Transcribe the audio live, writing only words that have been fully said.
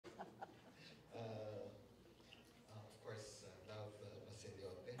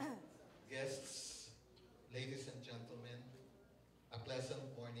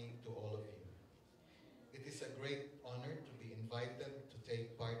morning to all of you. It is a great honor to be invited to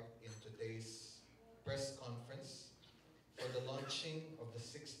take part in today's press conference for the launching of the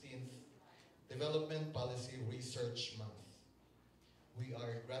 16th Development Policy Research Month. We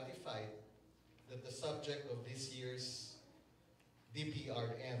are gratified that the subject of this year's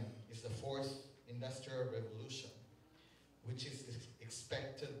DPRM is the fourth industrial revolution, which is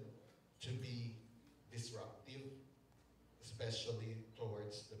expected to be disruptive, especially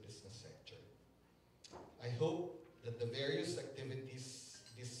towards the business sector. I hope that the various activities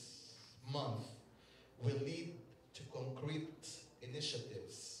this month will lead to concrete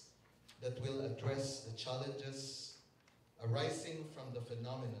initiatives that will address the challenges arising from the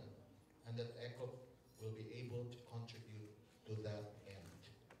phenomenon, and that ECOP will be able to contribute to that end.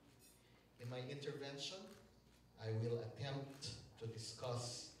 In my intervention, I will attempt to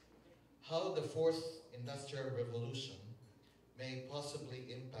discuss how the fourth industrial revolution may possibly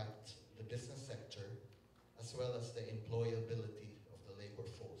impact the business sector as well as the employability of the labor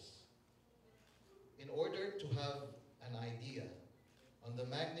force. In order to have an idea on the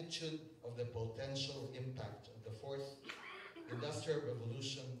magnitude of the potential impact of the fourth industrial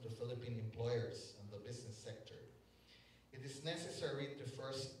revolution to Philippine employers and the business sector, it is necessary to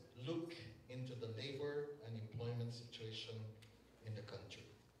first look into the labor and employment situation in the country.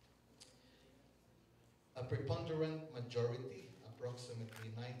 A preponderant majority,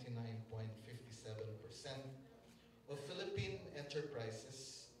 approximately 99.57% of Philippine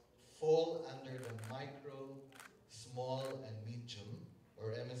enterprises fall under the micro, small, and medium,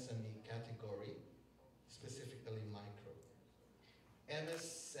 or MSME category, specifically micro.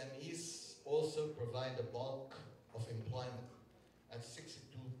 MSMEs also provide the bulk of employment at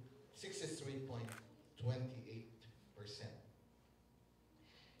 63.28%.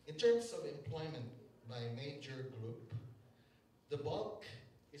 In terms of employment by major group, the bulk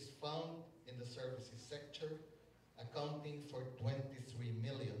is found in the services sector, accounting for 23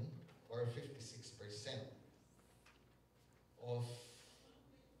 million, or 56% of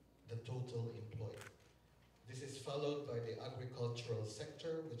the total employed. This is followed by the agricultural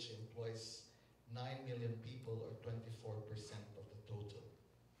sector, which employs 9 million people, or 24% of the total.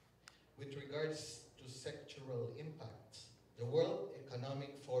 With regards to sectoral impact, the World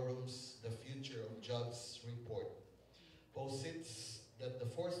Economic Forum's The Future of Jobs report posits that the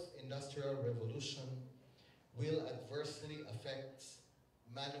fourth industrial revolution will adversely affect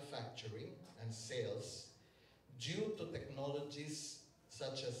manufacturing and sales due to technologies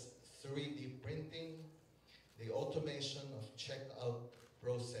such as 3D printing, the automation of checkout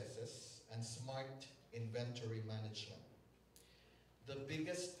processes, and smart inventory management. The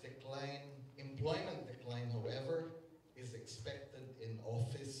biggest employment decline, however, is expected in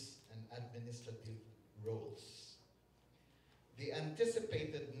office and administrative roles. The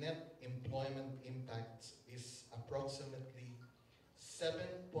anticipated net employment impact is approximately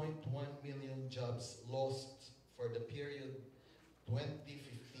 7.1 million jobs lost for the period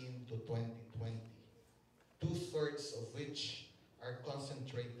 2015 to 2020, two-thirds of which are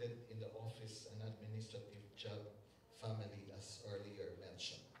concentrated in the office and administrative job family, as earlier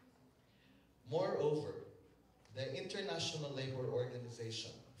mentioned. Moreover, the International Labor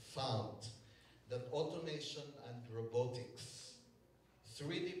Organization found that automation and robotics,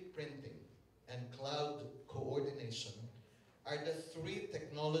 3D printing, and cloud coordination are the three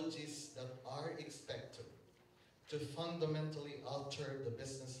technologies that are expected to fundamentally alter the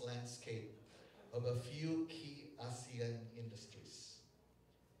business landscape of a few key ASEAN industries.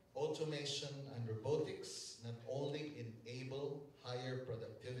 Automation and robotics not only enable higher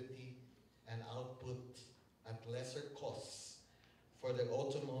productivity and output at lesser costs for the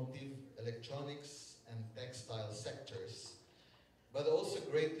automotive, electronics, and textile sectors, but also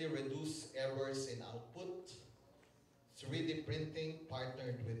greatly reduce errors in output. 3D printing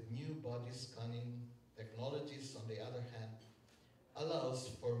partnered with new body scanning technologies, on the other hand, allows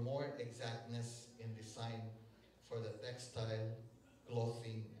for more exactness in design for the textile,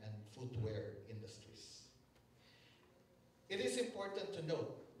 clothing, and footwear industries. It is important to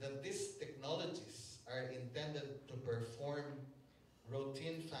note that these technologies are intended to perform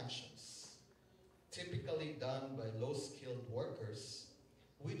routine functions, typically done by low-skilled workers,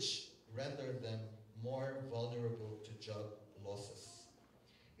 which render them more vulnerable to job losses.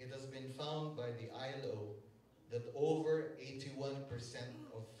 It has been found by the ILO that over 81%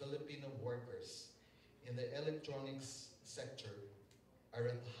 of Filipino workers in the electronics sector are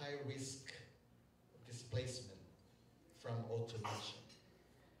at high risk of displacement from automation.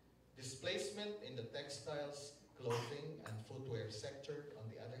 Displacement in the textiles, clothing, and footwear sector, on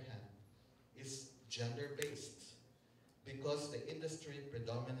the other hand, is gender-based, because the industry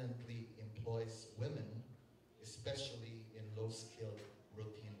predominantly employs women, especially in low-skilled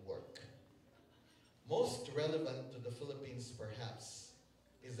routine work. Most relevant to the Philippines, perhaps,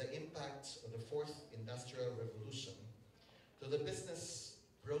 is the impact of the Fourth Industrial Revolution to the business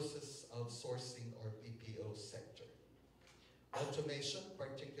process outsourcing or BPO sector. Automation,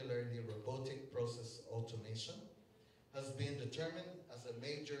 particularly robotic process automation, has been determined as a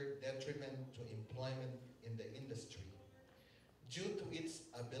major detriment to employment in the industry due to its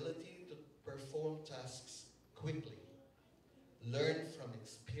ability to perform tasks quickly, learn from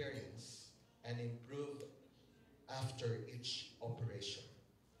experience, and improve after each operation.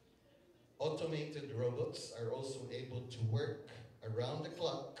 Automated robots are also able to work around the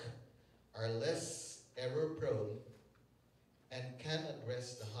clock, are less error-prone, and can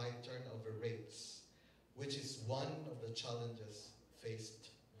address the high turnover rates, which is one of the challenges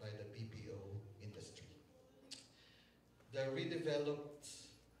faced by the BPO industry. The redeveloped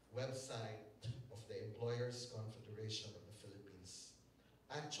website of the Employers Confederation of the Philippines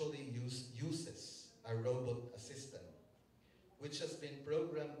actually uses a robot assistant, which has been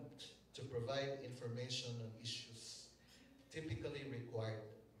programmed to provide information on issues typically required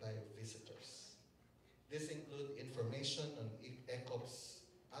by visitors. This includes information on ECOP's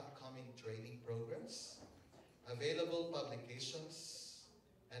upcoming training programs, available publications,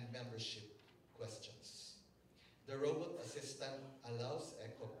 and membership questions. The robot assistant allows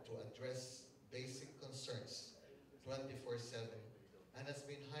ECOP to address basic concerns 24/7 and has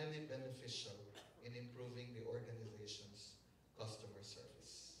been highly beneficial in improving the organization's customer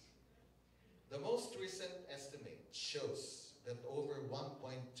service. The most recent estimate shows that over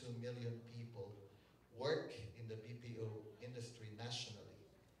 1.2 million people work in the BPO industry nationally,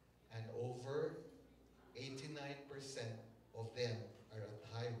 and over 89% of them are at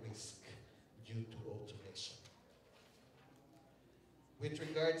high risk due to automation. With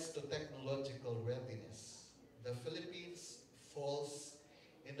regards to technological readiness, the Philippines falls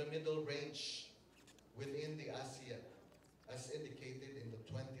in the middle range within the ASEAN, as indicated in the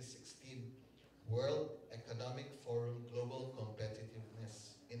 2016 World Economic Forum Global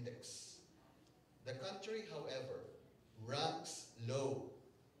Competitiveness Index. The country, however, ranks low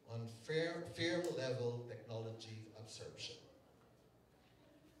on firm-level technology absorption.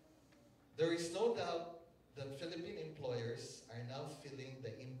 There is no doubt that Philippine employers are now feeling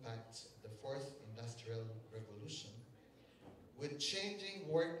the impact of the Fourth Industrial Revolution with changing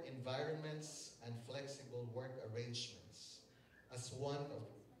work environments and flexible work arrangements as one of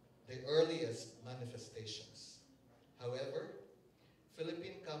the earliest manifestations. However,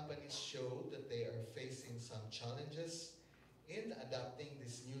 Philippine companies show that they are facing some challenges in adapting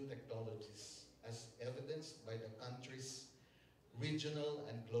these new technologies, as evidenced by the country's regional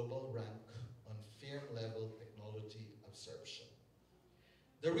and global rank on firm-level technology absorption.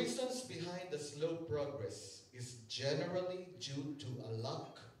 The reasons behind the slow progress is generally due to a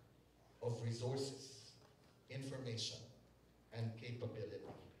lack of resources, information, and capability.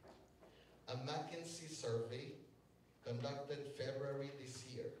 A McKinsey survey conducted February this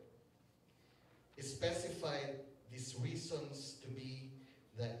year specified these reasons to be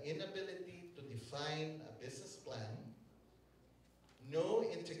the inability to define a business plan, no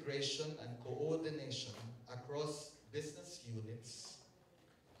integration and coordination across business units,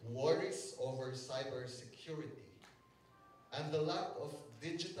 worries over cybersecurity, and the lack of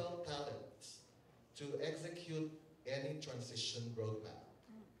digital talent to execute any transition roadmap.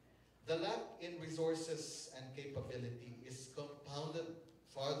 The lack in resources and capability is compounded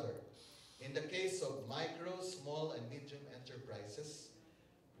further in the case of micro, small, and medium enterprises,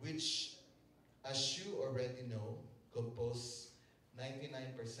 which, as you already know, compose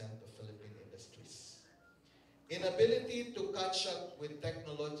 99% of Philippine industries. Inability to catch up with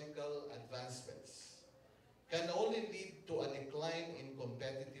technological advancements can only lead to a decline in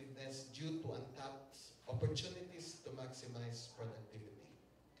competitiveness due to untapped opportunities to maximize productivity.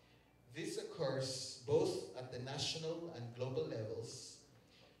 This occurs both at the national and global levels,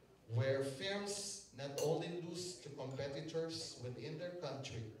 where firms not only lose to competitors within their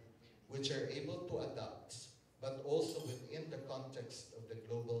country, which are able to adapt, but also within the context of the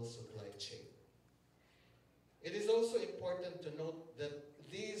global supply chain. It is also important to note that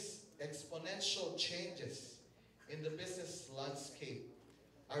these exponential changes in the business landscape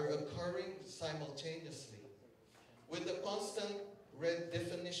are occurring simultaneously with the constant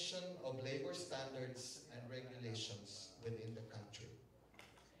redefinition of labor standards and regulations within the country.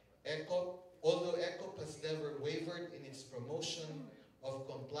 Although ECOP has never wavered in its promotion of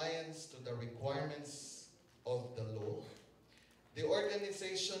compliance to the requirements of the law, The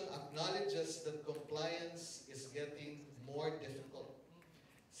organization acknowledges that compliance is getting more difficult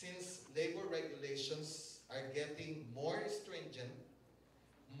since labor regulations are getting more stringent,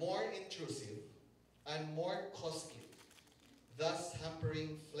 more intrusive, and more costly, thus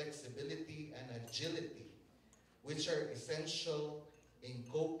hampering flexibility and agility, which are essential in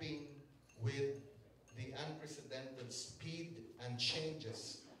coping with the unprecedented speed and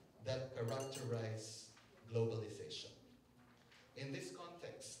changes that characterize globalization. In this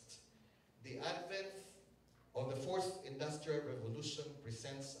context, the advent of the fourth industrial revolution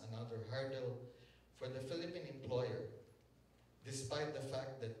presents another hurdle for the Philippine employer, despite the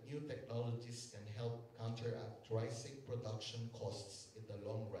fact that new technologies can help counteract rising production costs in the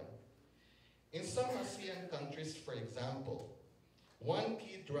long run. In some ASEAN countries, for example, one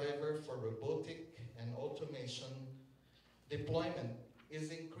key driver for robotic and automation deployment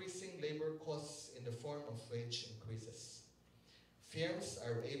is increasing labor costs in the form of wage increases. Firms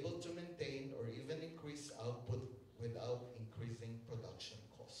are able to maintain or even increase output without increasing production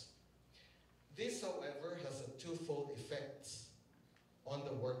costs. This, however, has a twofold effect on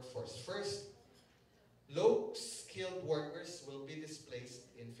the workforce. First, low-skilled workers will be displaced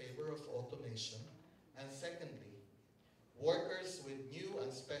in favor of automation. And secondly, workers with new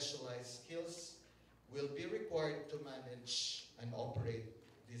and specialized skills will be required to manage and operate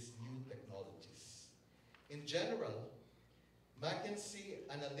these new technologies. In general, McKinsey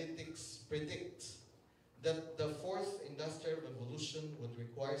Analytics predict that the fourth industrial revolution would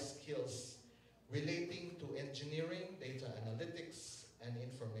require skills relating to engineering, data analytics, and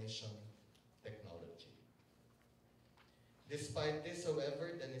information technology. Despite this,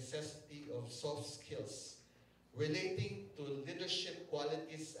 however, the necessity of soft skills relating to leadership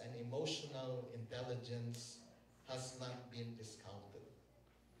qualities and emotional intelligence has not been discounted.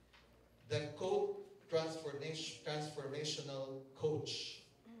 The quote, transformational coach,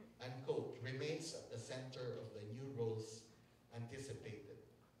 unquote, remains at the center of the new roles anticipated.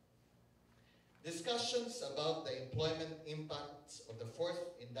 Discussions about the employment impacts of the fourth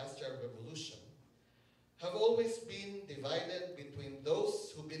industrial revolution have always been divided between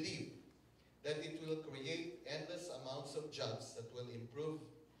those who believe that it will create endless amounts of jobs that will improve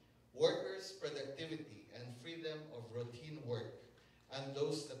workers' productivity and freedom of routine work, and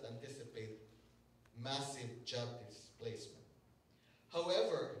those that anticipate massive job displacement.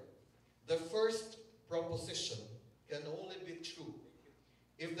 However, the first proposition can only be true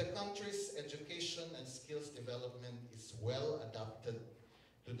if the country's education and skills development is well adapted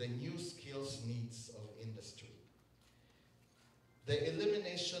to the new skills needs of industry. The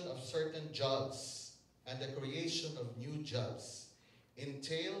elimination of certain jobs and the creation of new jobs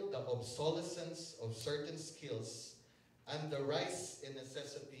entail the obsolescence of certain skills and the rise in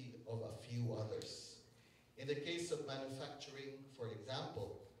necessity of a few others. In the case of manufacturing, for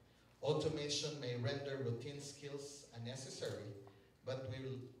example, automation may render routine skills unnecessary, but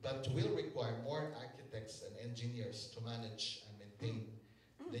will require more architects and engineers to manage and maintain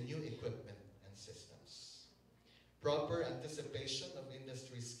the new equipment and systems. Proper anticipation of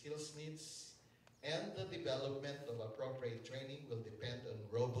industry skills needs and the development of appropriate training will depend on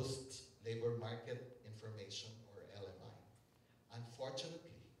robust labor market information, or LMI.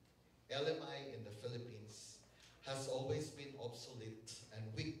 Unfortunately, LMI in the Philippines has always been obsolete and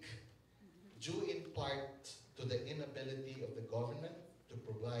weak, due in part to the inability of the government to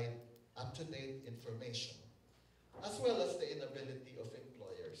provide up-to-date information, as well as the inability of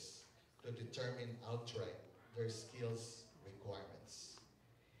employers to determine outright their skills requirements.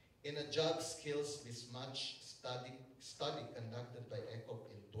 In a job skills mismatch study conducted by ECOP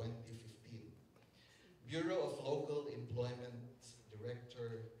in 2015, Bureau of Local Employment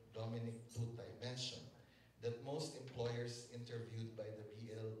Director Dominic Tutay mentioned that most employers interviewed by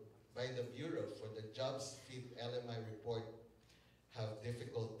the Bureau for the Jobs Fit LMI report have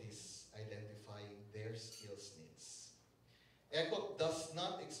difficulties identifying their skills needs. ECOP does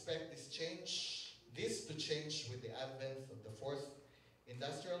not expect this to change with the advent of the fourth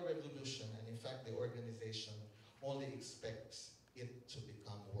industrial revolution, and in fact the organization only expects it to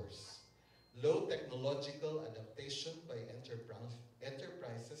become worse. Low technological adaptation by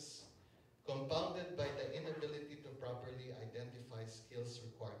enterprises, compounded by the inability to properly identify skills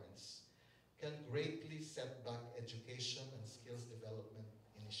requirements, can greatly set back education and skills development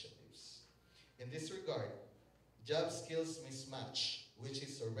initiatives. In this regard, job skills mismatch, which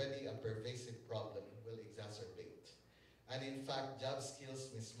is already a pervasive problem, will exacerbate. And in fact, job skills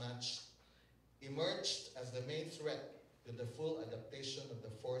mismatch emerged as the main threat to the full adaptation of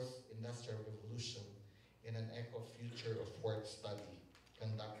the fourth industrial revolution in an ECO Future of Work study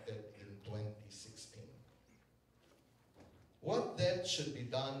conducted in 2016. What said should be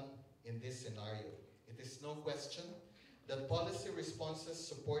done in this scenario? It is no question that policy responses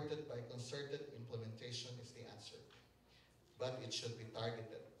supported by concerted implementation is the answer. But it should be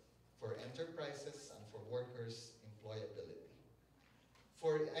targeted for enterprises and for workers' employability.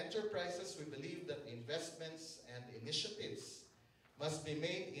 For enterprises, we believe that investments and initiatives must be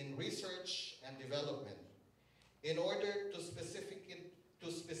made in research and development in order to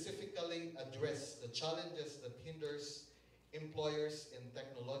specifically address the challenges that hinders employers in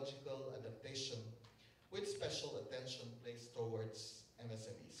technological adaptation, with special attention placed towards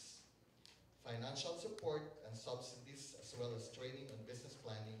MSMEs. Financial support and subsidies, as well as training on business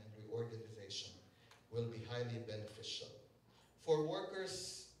planning and reorganization, will be highly beneficial. For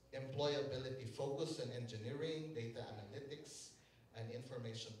workers, employability focus on engineering, data analytics, and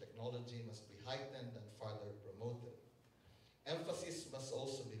information technology must be heightened and further promoted. Emphasis must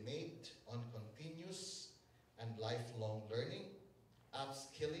also be made on continuous and lifelong learning,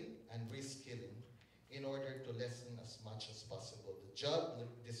 upskilling, and reskilling in order to lessen as much as possible the job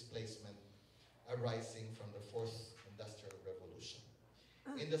displacement arising from the fourth industrial revolution.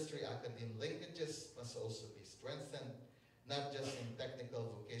 Industry-academe linkages must also be strengthened, not just in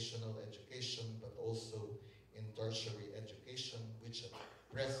technical vocational education, but also in tertiary education, which at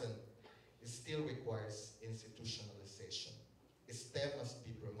present still requires institutionalization. STEM must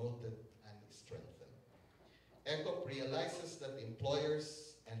be promoted and strengthened. ECOP realizes that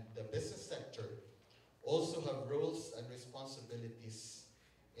employers and the business sector also have roles and responsibilities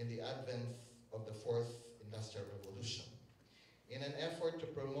in the advent of the fourth industrial revolution. In an effort to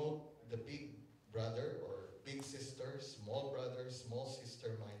promote the big brother or big sister, small brother, small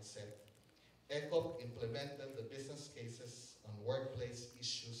sister mindset, ECOP implemented the business cases on workplace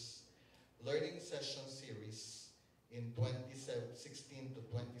issues learning session series in 2016 to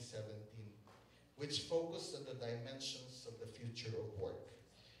 2017, which focused on the dimensions of the future of work.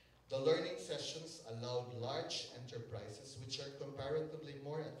 The learning sessions allowed large enterprises, which are comparatively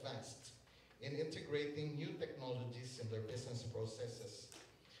more advanced in integrating new technologies in their business processes,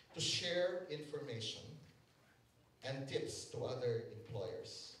 to share information and tips to other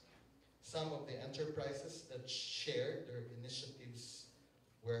employers. Some of the enterprises that shared their initiatives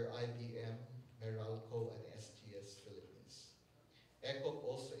were IBM, Meralco, and SGS Philippines. ECOP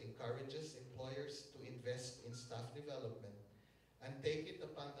also encourages employers to invest in staff development and take it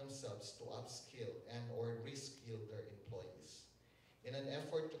upon themselves to upskill and or reskill their employees. In an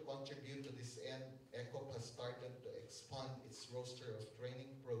effort to contribute to this end, ECOP has started to expand its roster of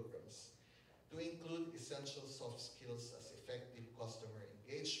training programs to include essential soft skills as effective customer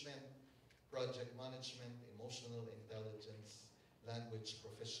engagement, project management, emotional intelligence, language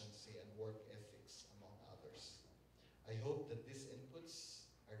proficiency, and work ethics, among others. I hope that these inputs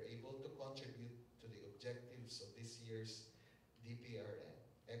are able to contribute to the objectives of this year's DPRM.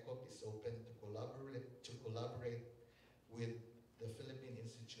 ECOP is open to collaborate with the Philippine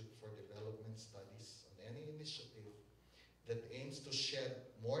Institute for Development Studies on any initiative that aims to shed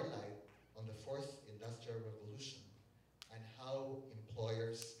more light on the fourth industrial revolution and how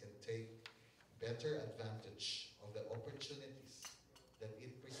employers can take better advantage